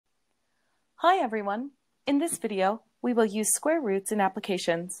Hi everyone! In this video, we will use square roots in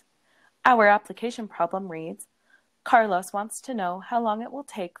applications. Our application problem reads, Carlos wants to know how long it will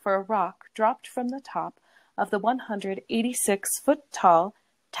take for a rock dropped from the top of the 186-foot-tall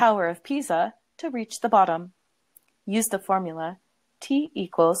Tower of Pisa to reach the bottom. Use the formula t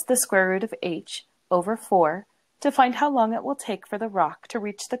equals the square root of h over 4 to find how long it will take for the rock to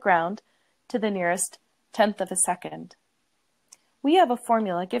reach the ground to the nearest tenth of a second. We have a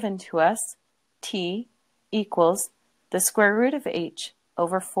formula given to us, t equals the square root of h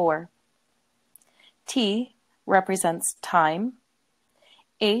over 4. T represents time,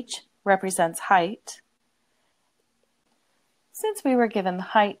 h represents height. Since we were given the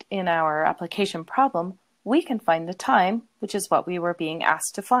height in our application problem, we can find the time, which is what we were being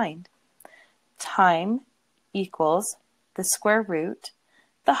asked to find. Time equals the square root.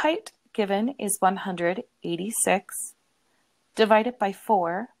 The height given is 186, divided by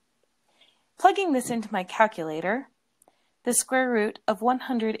 4. Plugging this into my calculator, the square root of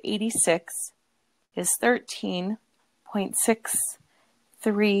 186 is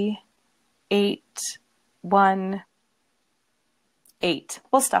 13.63818.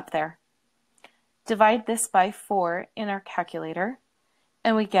 We'll stop there. Divide this by 4 in our calculator,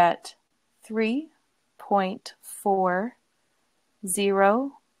 and we get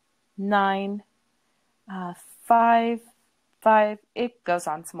 3.40955. It goes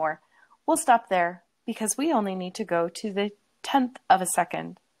on some more. We'll stop there because we only need to go to the tenth of a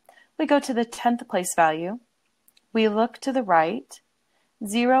second. We go to the 10th place value. We look to the right.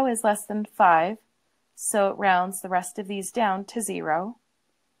 0 is less than 5, so it rounds the rest of these down to 0.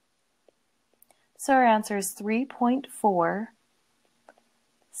 So our answer is 3.4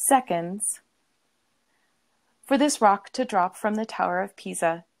 seconds for this rock to drop from the Tower of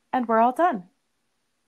Pisa, and we're all done.